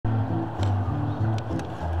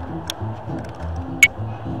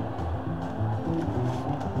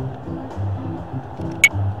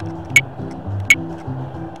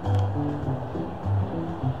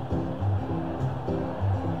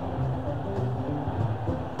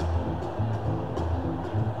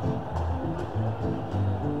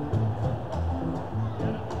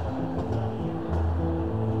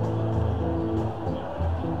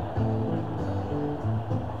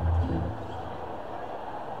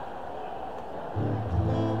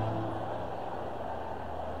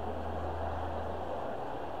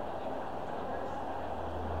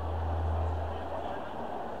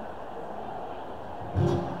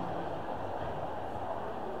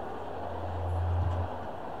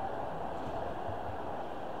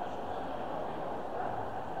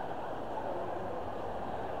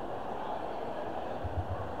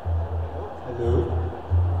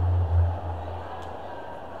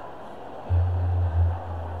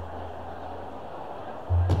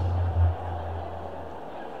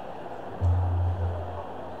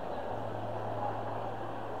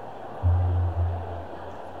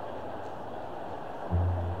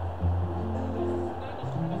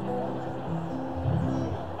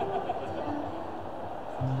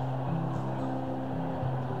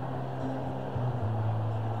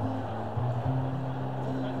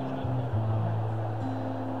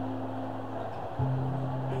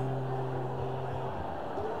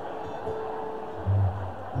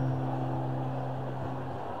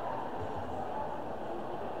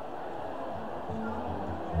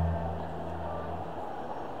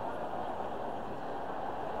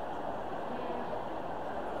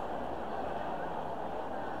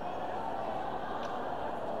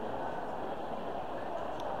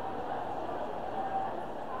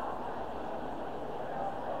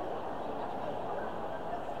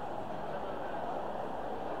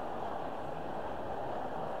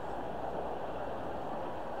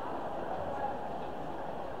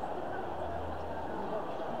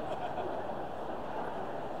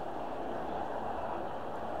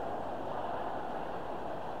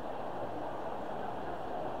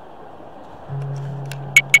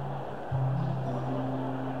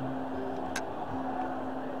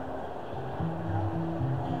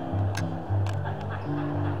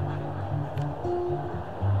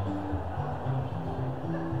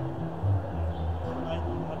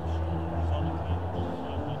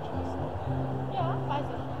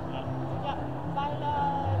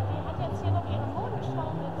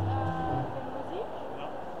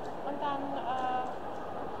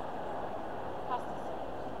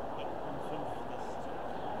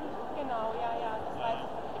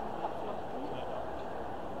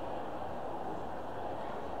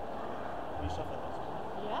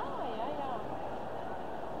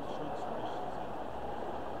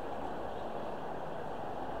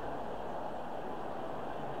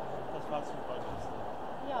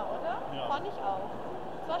Ja, oder? Ja. Fand ich auch.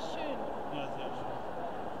 Es war schön. Ja, sehr schön.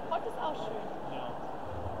 Heute ist auch schön. Ja.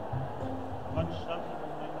 Wann starten wir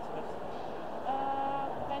denn das Letzte?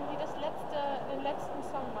 Wenn die den letzten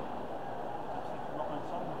Song machen. Noch ein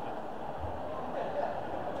Song?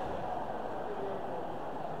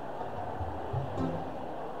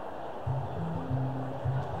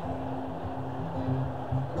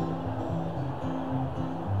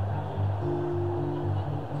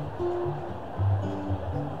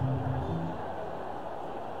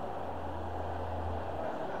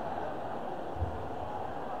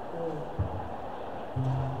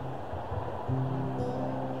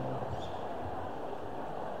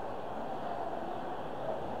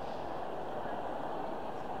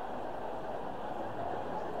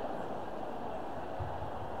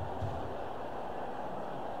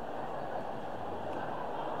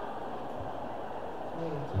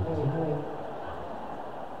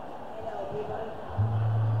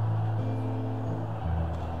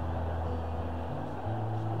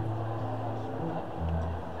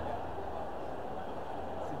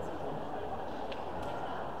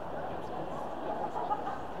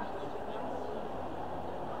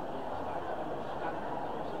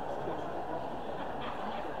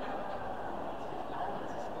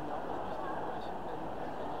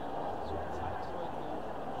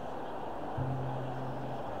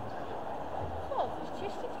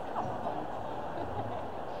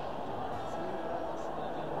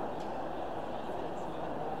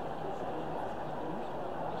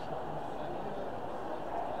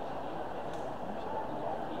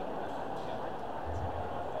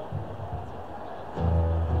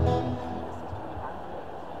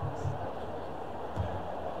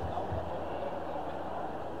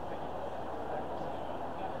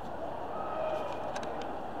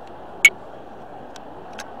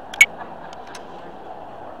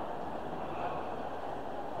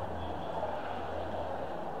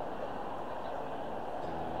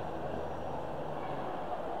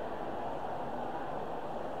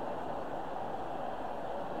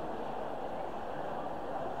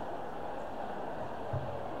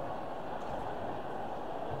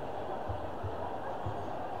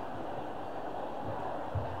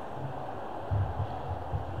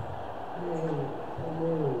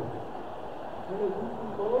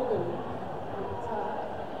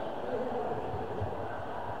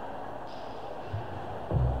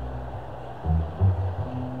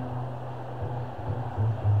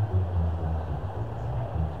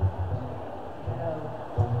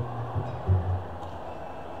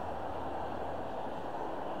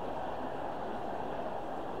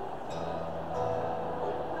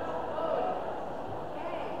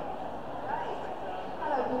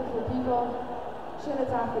 Schöner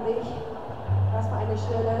Tag für dich. Was für eine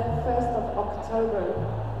schöne 1st of October.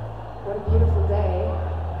 What a beautiful day.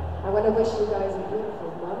 I want to wish you guys a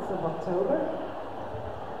beautiful month of October.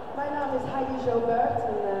 My name is Heidi Jobert,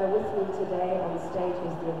 and with me today on stage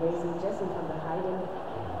is the amazing Jessie van der Heijden.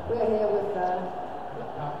 We are here with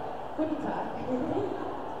Guten Tag.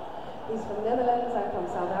 He's from Netherlands, I'm from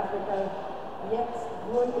South Africa. Jetzt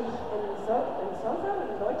wohne ich in Soltau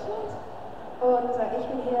in Deutschland. Und ich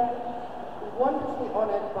bin hier wonderfully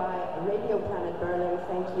honored by Radio Planet Berlin.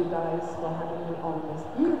 Thank you guys for having me on this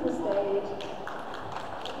beautiful stage.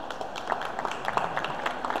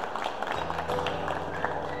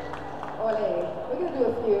 Ole, we're going to do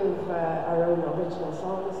a few of our own original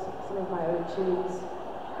songs, some of my own tunes,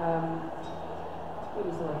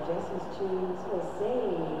 maybe some of Jessie's tunes. We'll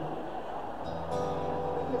see.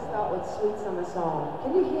 We're going to start with Sweet Summer Song.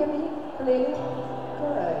 Can you hear me clearly?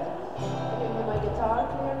 Good. Can you hear my guitar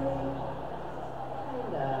clearly?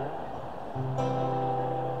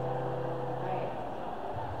 Right.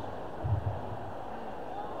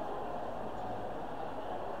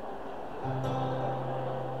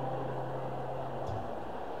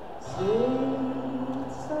 Sweet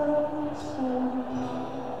summer song,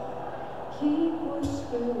 keep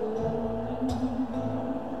whispering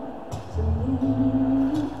to me,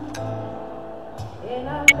 and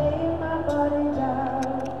I lay my body down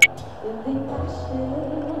in the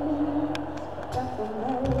ashes that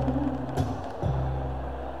remain.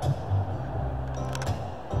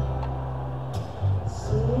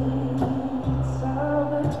 Sweet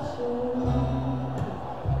solitude,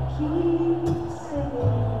 keep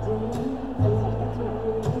singing deeply.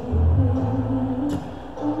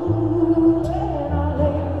 Ooh, and I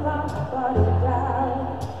lay my body down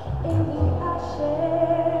in the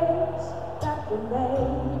ashes that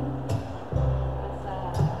remain.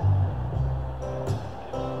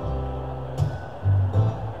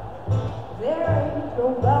 There ain't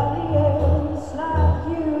nobody else like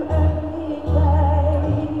you and me,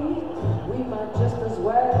 babe. We might just as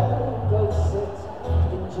well go sit,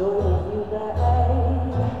 enjoy the view,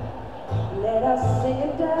 babe. Let us sing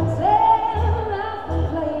and dance and laugh and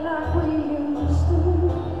play like we used to.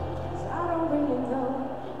 'Cause I don't really know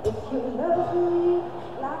if you love me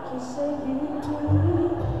like you say you do.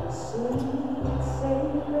 Sweet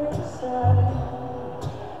sacred sun,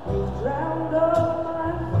 you've drowned all my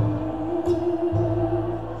fears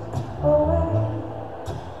away.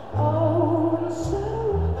 Oh, and so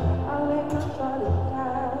I lay my body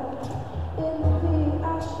down in the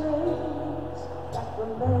ashes that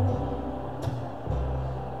remain.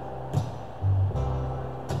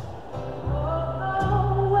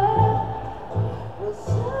 Oh, well, the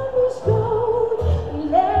sun was gone and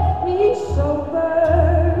left me sober.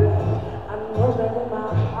 I know that in my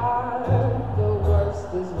heart the worst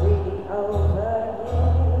is really over,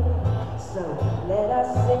 yeah. So let us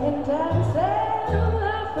sing and dance and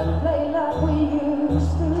laugh and play like we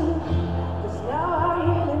used to. 'Cause now I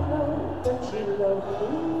really know that you love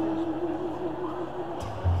me.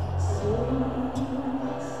 Sweet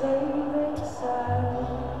saving sun,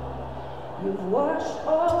 you've washed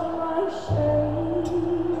all my shame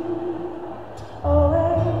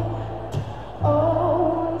away.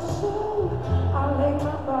 Oh, and so I lay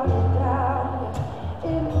my body down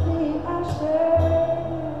in the ashes.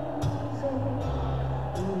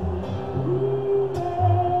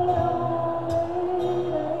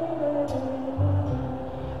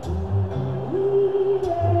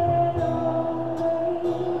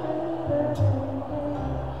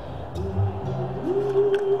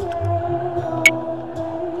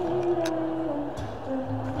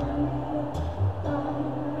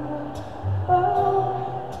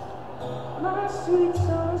 Sweet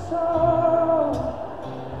soul,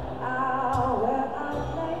 ah, where I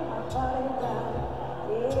lay my body down,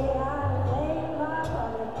 yeah, I lay my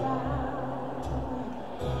body down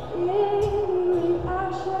in the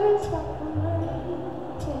ashes that remain.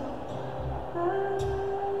 I'm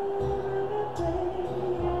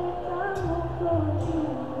going to,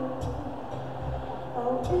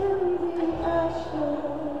 oh, in the ashes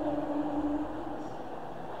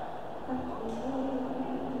that remain.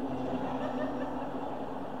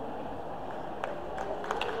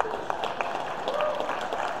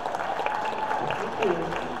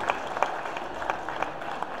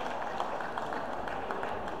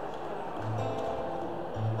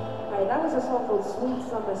 Hey, that was a song called Sweet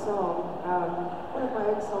Summer Song, one of my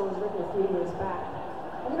own songs written a few years back.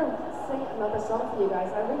 I'm going to sing another song for you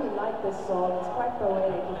guys. I really like this song. It's quite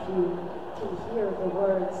poetic if you can hear the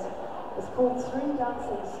words. It's called Three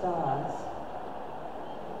Dancing Stars.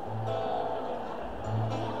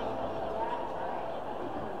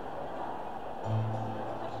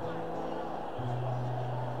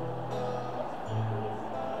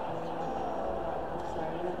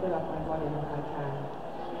 Put up my volume if I can.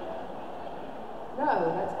 No,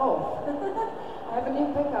 that's off. I have a new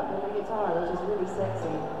pickup on my guitar, which is really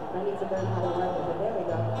sexy. I need to learn how to work with it. There we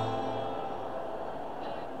go.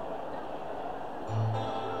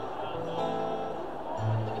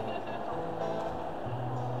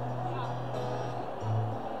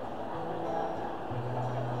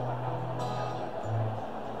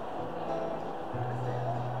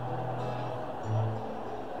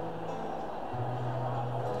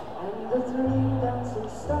 The three dancing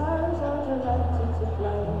stars are delighted to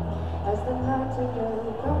play as the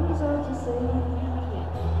nightingale comes out to sing.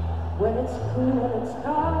 When it's cool and it's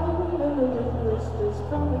calm and the wind whispers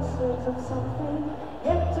promises of something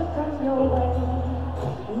yet to come your way.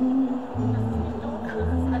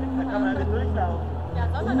 Da kann man nicht durchlaufen. Ja,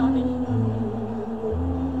 soll man auch nicht.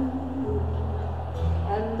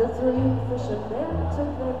 And the three fishermen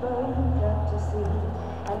took their boat out to sea,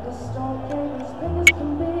 and the storm came as big as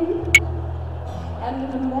can be. And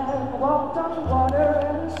the man walked on water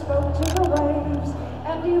and spoke to the waves,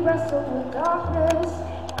 and he wrestled with darkness,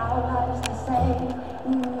 our lives the same.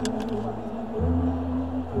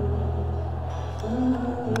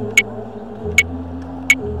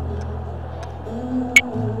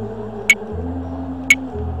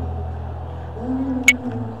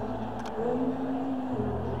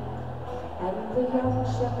 young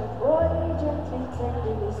shepherd boy gently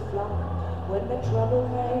tending his flock. When the trouble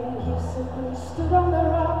came, he simply stood on the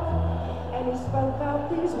rock, and he spoke out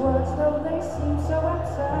these words, though they seem so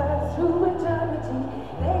absurd. Through eternity,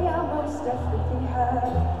 they are most definitely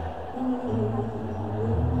heard.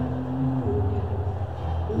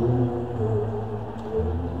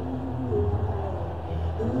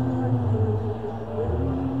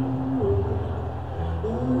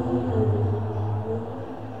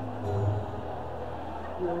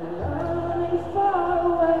 You're running far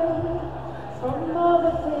away from all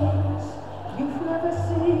the things you've never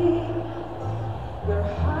seen. You're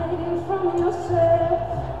hiding from yourself,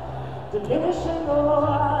 diminishing all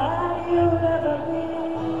that you'll ever be.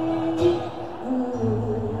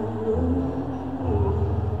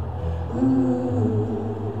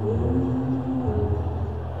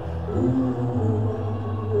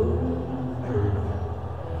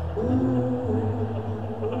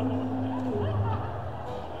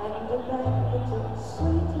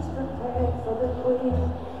 Sweet is prepared for the queen,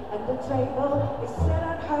 and the table is set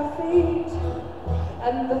at her feet.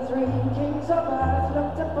 And the three kings of earth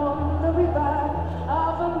looked upon the river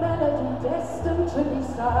of a melody destined to be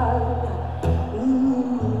sung.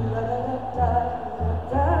 La la da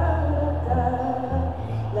da da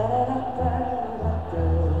la la da da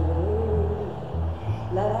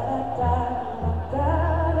la la da da.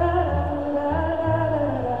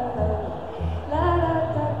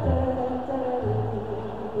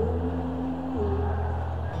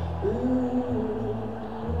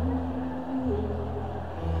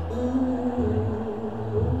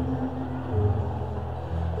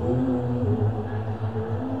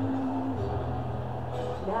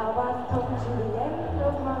 Now I've come to the end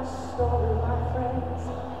of my story, my friends.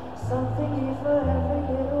 Something here for every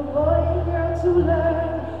little boy and girl to learn.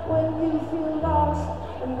 When you feel lost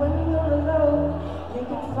and when you're alone, you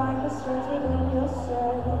can find the strength within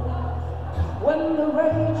yourself. When the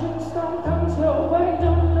raging storm comes your way,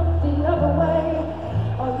 don't look the other way,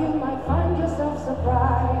 or you might find yourself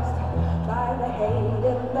surprised by the hate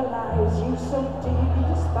and the lies you so deeply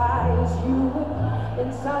despise. You look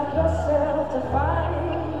inside yourself to find.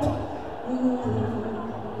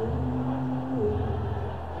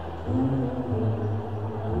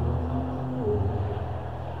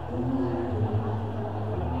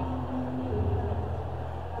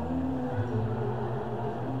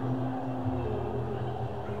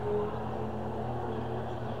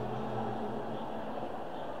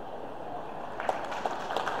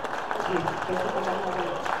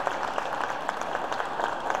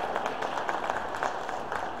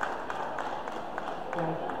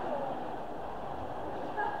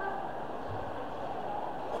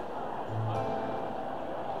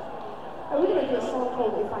 We're going to do a song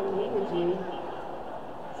called If I Needed You.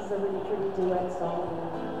 This is a really pretty duet song.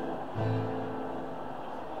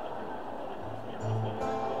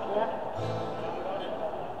 Yeah.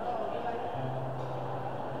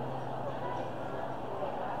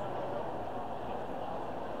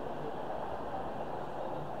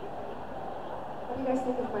 What do you guys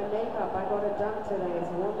think of my makeup? I got it done today.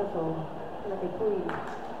 It's wonderful. Like a queen.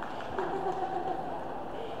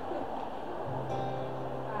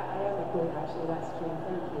 Actually, that's true.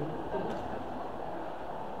 Thank you.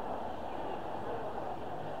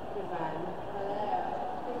 Good man.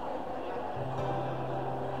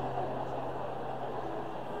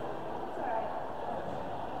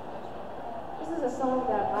 This is a song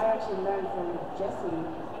that I actually learned from Jesse,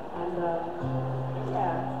 and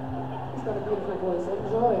yeah, he's got a beautiful voice.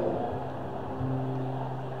 Enjoy.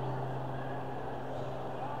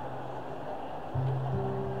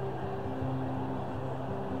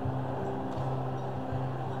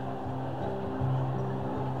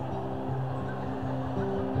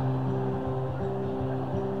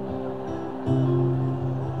 you.